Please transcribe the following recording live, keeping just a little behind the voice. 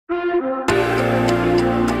The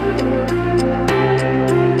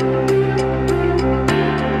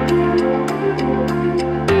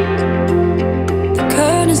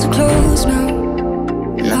curtains are closed now,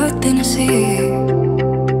 nothing to see,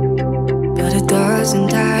 but a dozen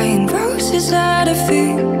dying roses at her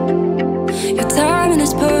feet. Your timing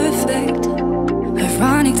is perfect,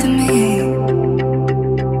 ironic to me,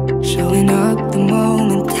 showing up the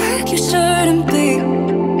moment that you shouldn't be.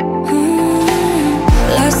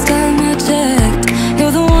 Last time I checked,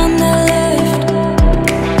 you're the one that left.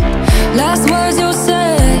 Last words you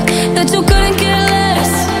said, that you couldn't care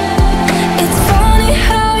less. It's funny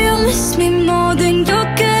how you miss me more than you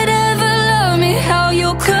could ever love me, how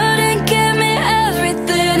you couldn't give me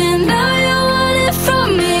everything and now you want it from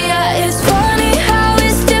me. Yeah, it's funny how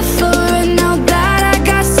it's different now that I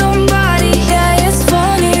got somebody. Yeah, it's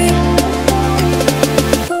funny.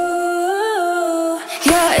 Ooh,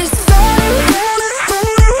 yeah, it's funny.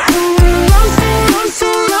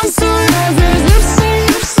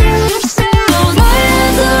 My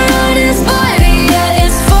hands around his body. Yeah,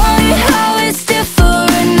 it's funny how it's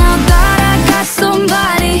different now that I got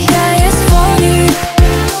somebody. Yeah, it's funny.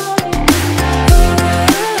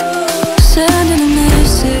 Sending a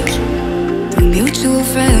message to mutual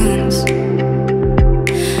friends.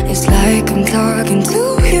 It's like I'm talking to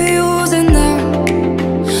you using them.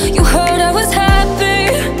 You heard I was happy,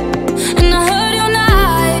 and I heard you're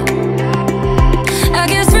not. I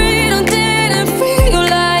guess freedom didn't feel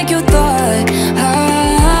like you thought.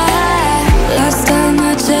 Last time I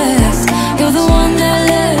checked, you're the one that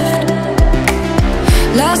left.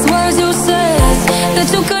 Last words you said, that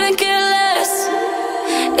you couldn't care less.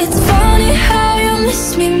 It's funny how you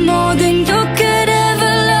miss me more